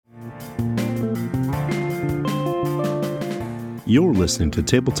You're listening to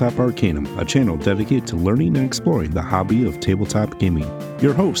Tabletop Arcanum, a channel dedicated to learning and exploring the hobby of tabletop gaming.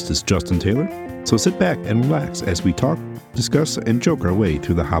 Your host is Justin Taylor, so sit back and relax as we talk, discuss, and joke our way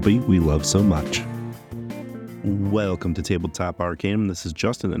through the hobby we love so much. Welcome to Tabletop Arcanum. This is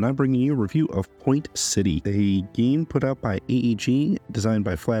Justin, and I'm bringing you a review of Point City, a game put out by AEG, designed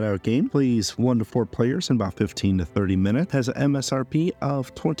by Flat Out Game, plays 1 to 4 players in about 15 to 30 minutes, has an MSRP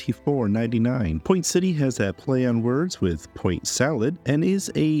of $24.99. Point City has that play on words with Point Salad, and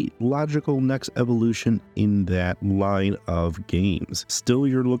is a logical next evolution in that line of games. Still,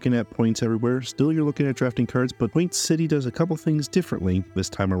 you're looking at points everywhere, still you're looking at drafting cards, but Point City does a couple things differently this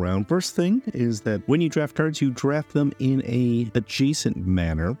time around. First thing is that when you draft cards, you draft them in a adjacent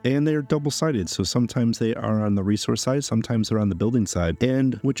manner, and they're double-sided, so sometimes they are on the resource side, sometimes they're on the building side,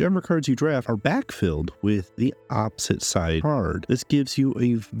 and whichever cards you draft are backfilled with the opposite side card. This gives you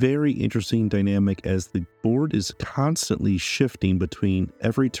a very interesting dynamic as the board is constantly shifting between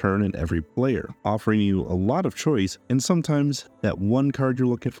every turn and every player, offering you a lot of choice, and sometimes that one card you're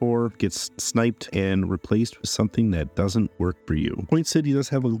looking for gets sniped and replaced with something that doesn't work for you. Point City does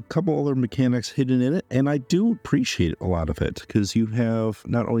have a couple other mechanics hidden in it, and I do appreciate a lot of it because you have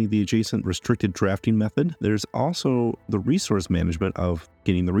not only the adjacent restricted drafting method, there's also the resource management of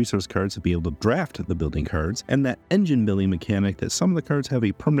getting the resource cards to be able to draft the building cards, and that engine building mechanic that some of the cards have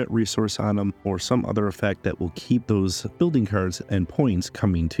a permanent resource on them or some other effect that will keep those building cards and points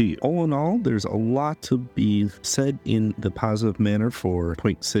coming to you. All in all, there's a lot to be said in the positive manner for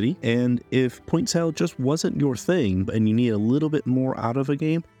Point City, and if Point Salad just wasn't your thing and you need a little bit more out of a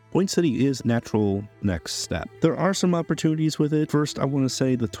game, Point City is natural next step. There are some opportunities with it. First, I want to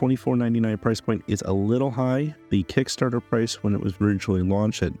say the $24.99 price point is a little high. The Kickstarter price when it was originally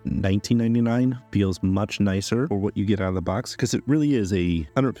launched at $19.99 feels much nicer for what you get out of the box because it really is a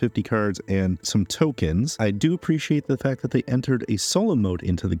 150 cards and some tokens. I do appreciate the fact that they entered a solo mode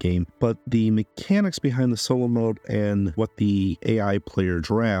into the game, but the mechanics behind the solo mode and what the AI player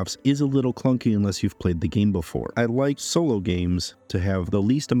drafts is a little clunky unless you've played the game before. I like solo games to have the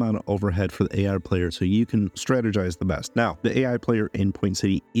least amount of overhead for the AI player so you can strategize the best. Now, the AI player in Point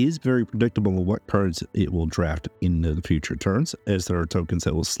City is very predictable of what cards it will draft in the future turns, as there are tokens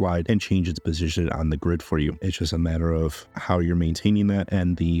that will slide and change its position on the grid for you. It's just a matter of how you're maintaining that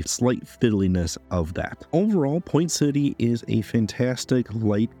and the slight fiddliness of that. Overall, Point City is a fantastic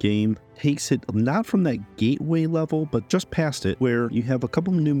light game. Takes it not from that gateway level, but just past it, where you have a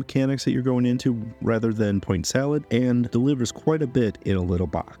couple of new mechanics that you're going into rather than Point Salad, and delivers quite a bit in a little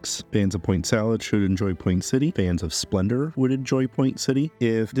box. Fans of Point Salad should enjoy Point City. Fans of Splendor would enjoy Point City.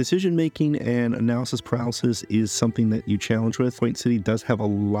 If decision making and analysis paralysis is something that you challenge with, Point City does have a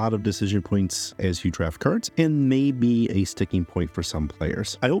lot of decision points as you draft cards, and may be a sticking point for some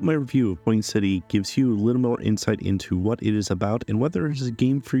players. I hope my review of Point City gives you a little more insight into what it is about and whether it is a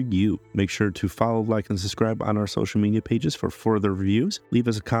game for you. Make sure to follow, like, and subscribe on our social media pages for further reviews. Leave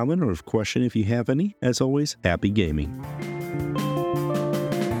us a comment or a question if you have any. As always, happy gaming.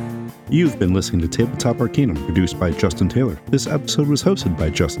 You've been listening to Tabletop Arcanum, produced by Justin Taylor. This episode was hosted by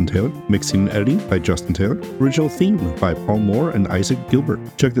Justin Taylor, mixing and editing by Justin Taylor, original theme by Paul Moore and Isaac Gilbert.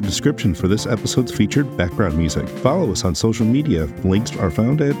 Check the description for this episode's featured background music. Follow us on social media. Links are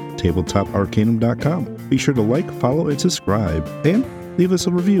found at tabletoparcanum.com. Be sure to like, follow, and subscribe, and leave us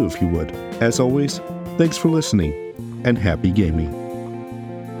a review if you would. As always, thanks for listening, and happy gaming.